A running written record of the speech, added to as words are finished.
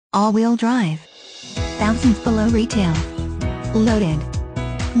All-wheel drive. Thousands below retail. Loaded.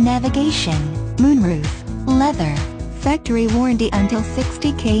 Navigation, moonroof, leather, factory warranty until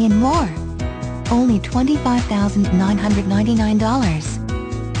 60K and more. Only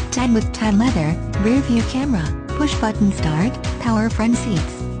 $25,999. Tan with tan leather, rear view camera, push button start, power front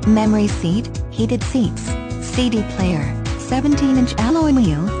seats, memory seat, heated seats, CD player, 17-inch alloy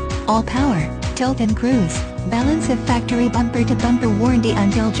wheels, all power, tilt and cruise, balance of factory bumper to bumper warranty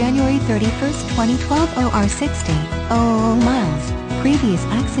until January 31st, 2012. OR 60, 000 miles, previous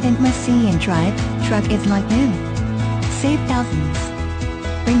accident must see and drive, truck is like new. Save thousands.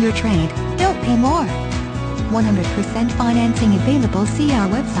 Bring your trade, don't pay more. 100% financing available. See our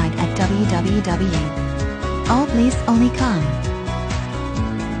website at www.leaseonly.com.